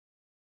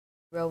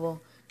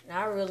Rebel, and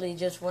I really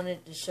just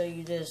wanted to show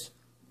you this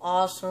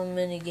awesome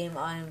mini game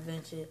I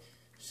invented.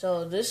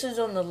 So this is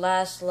on the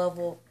last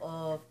level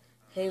of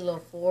Halo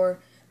 4,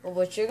 but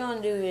what you're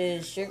gonna do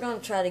is you're gonna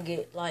try to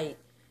get like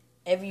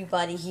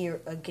everybody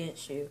here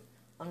against you.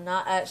 I'm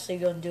not actually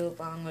gonna do it,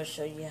 but I'm gonna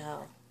show you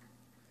how.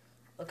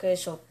 Okay,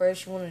 so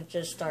first you wanna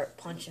just start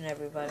punching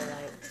everybody,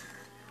 like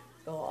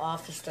go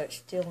off and start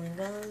stealing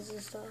guns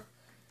and stuff.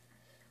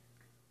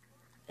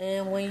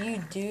 And when you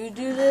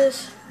do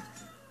this,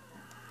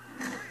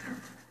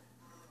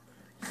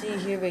 see,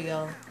 here we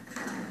go.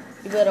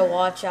 You better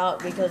watch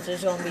out because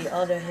there's gonna be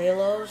other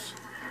Halos.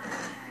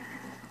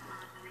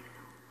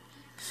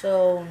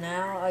 So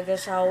now I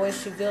guess I'll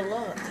wish you good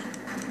luck.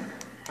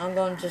 I'm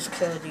gonna just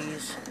kill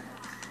these.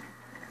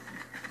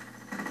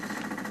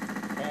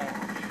 Yeah.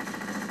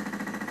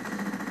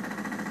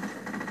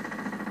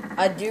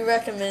 I do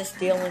recommend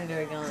stealing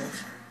their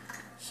guns.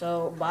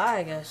 So bye,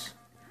 I guess.